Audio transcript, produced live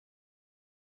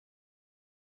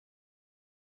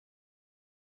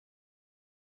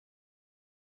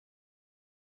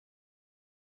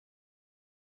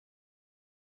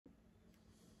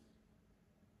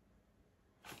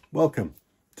Welcome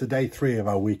to day 3 of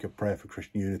our week of prayer for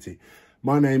Christian unity.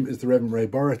 My name is the Revd Ray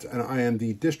Borrett and I am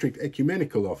the District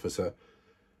Ecumenical Officer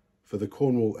for the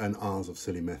Cornwall and Isles of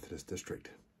Scilly Methodist District.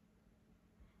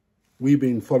 We've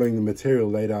been following the material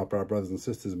laid out by our brothers and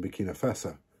sisters in Burkina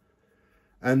Faso.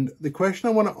 And the question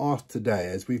I want to ask today,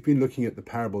 as we've been looking at the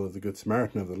parable of the Good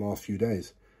Samaritan over the last few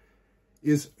days,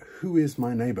 is who is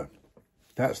my neighbour?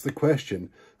 That's the question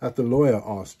that the lawyer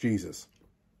asked Jesus.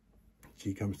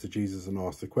 He comes to Jesus and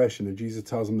asks the question, and Jesus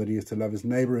tells him that he is to love his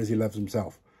neighbour as he loves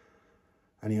himself.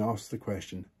 And he asks the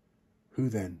question, who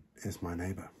then is my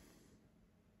neighbour?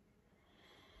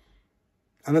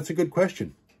 And that's a good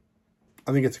question.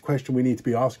 I think it's a question we need to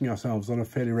be asking ourselves on a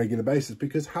fairly regular basis,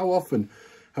 because how often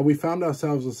have we found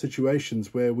ourselves in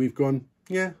situations where we've gone,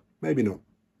 yeah, maybe not?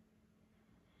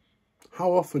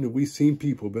 How often have we seen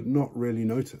people but not really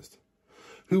noticed?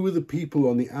 Who are the people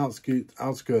on the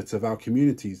outskirts of our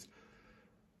communities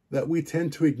that we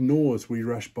tend to ignore as we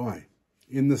rush by,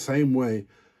 in the same way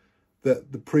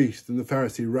that the priest and the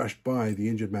Pharisee rushed by the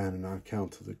injured man in our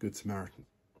account of the Good Samaritan?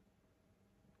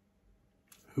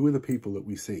 Who are the people that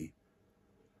we see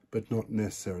but not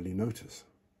necessarily notice?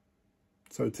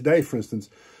 So today, for instance,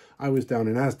 I was down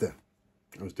in Asda.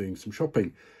 I was doing some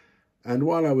shopping. And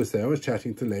while I was there, I was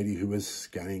chatting to a lady who was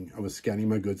scanning. I was scanning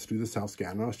my goods through the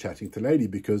self-scan. And I was chatting to a lady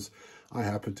because I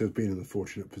happened to have been in the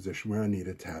fortunate position where I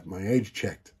needed to have my age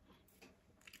checked.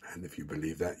 And if you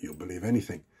believe that, you'll believe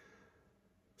anything.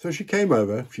 So she came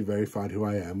over, she verified who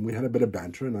I am. We had a bit of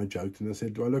banter and I joked and I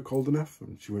said, do I look old enough?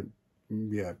 And she went,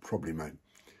 yeah, probably, mate.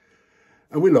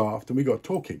 And we laughed and we got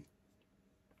talking.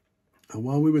 And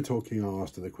while we were talking, I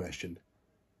asked her the question,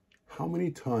 how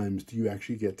many times do you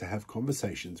actually get to have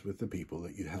conversations with the people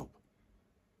that you help?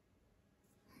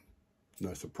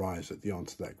 No surprise that the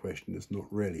answer to that question is not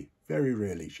really. Very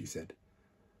rarely, she said.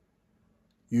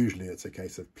 Usually it's a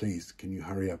case of, please, can you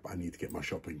hurry up? I need to get my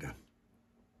shopping done.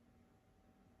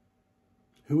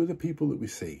 Who are the people that we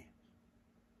see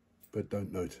but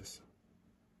don't notice?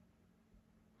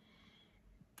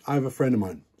 I have a friend of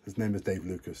mine. His name is Dave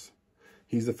Lucas.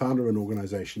 He's the founder of an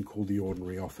organisation called The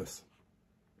Ordinary Office.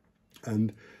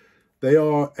 And they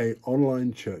are an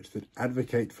online church that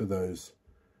advocate for those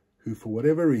who, for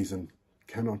whatever reason,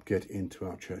 cannot get into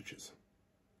our churches.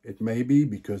 It may be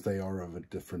because they are of a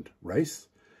different race.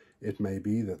 It may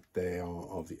be that they are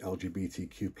of the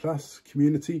LGBTQ+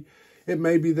 community. It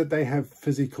may be that they have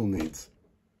physical needs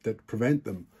that prevent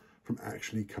them from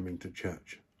actually coming to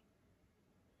church.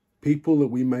 People that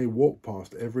we may walk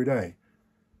past every day,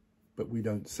 but we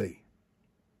don't see.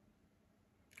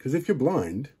 Because if you're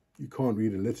blind, you can't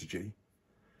read a liturgy.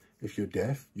 If you're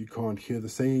deaf, you can't hear the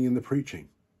singing and the preaching.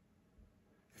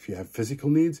 If you have physical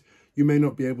needs, you may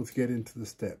not be able to get into the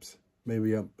steps,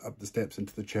 maybe up the steps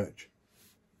into the church.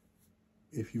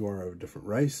 If you are of a different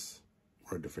race,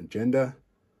 or a different gender,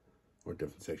 or a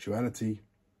different sexuality,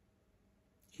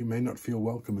 you may not feel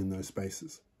welcome in those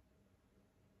spaces.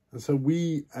 And so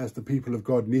we, as the people of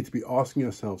God, need to be asking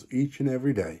ourselves each and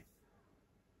every day,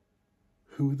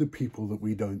 who are the people that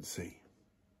we don't see?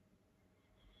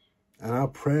 And our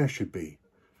prayer should be,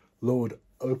 Lord,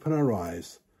 open our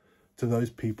eyes to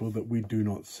those people that we do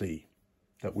not see,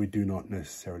 that we do not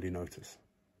necessarily notice.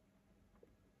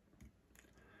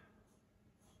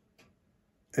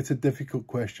 It's a difficult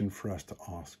question for us to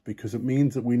ask because it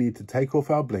means that we need to take off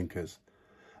our blinkers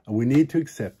and we need to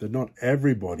accept that not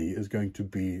everybody is going to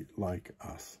be like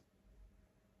us.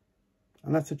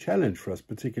 And that's a challenge for us,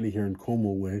 particularly here in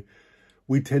Cornwall, where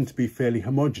we tend to be fairly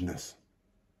homogenous.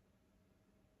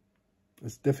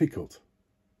 It's difficult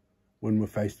when we're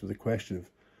faced with the question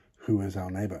of who is our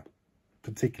neighbour,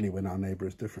 particularly when our neighbour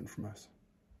is different from us.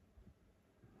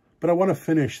 But I want to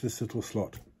finish this little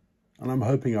slot, and I'm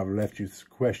hoping I've left you some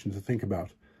questions to think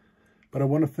about. But I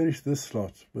want to finish this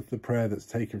slot with the prayer that's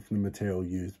taken from the material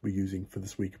we're using for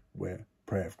this week,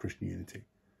 prayer of Christian unity.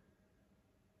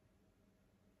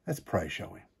 Let's pray,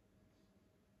 shall we?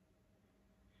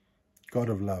 God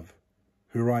of love,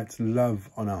 who writes love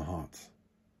on our hearts,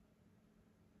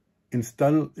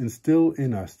 instill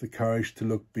in us the courage to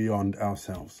look beyond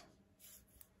ourselves.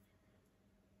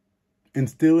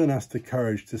 Instill in us the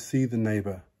courage to see the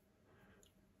neighbour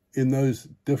in those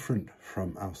different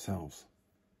from ourselves.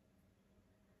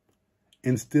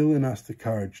 Instill in us the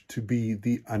courage to be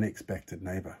the unexpected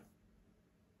neighbour,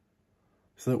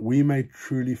 so that we may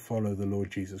truly follow the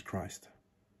Lord Jesus Christ,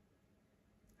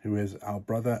 who is our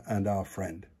brother and our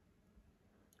friend,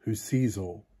 who sees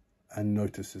all and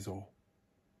notices all,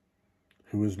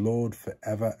 who is Lord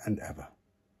forever and ever.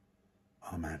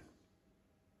 Amen.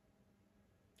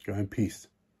 Go in peace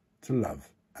to love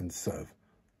and serve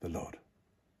the Lord.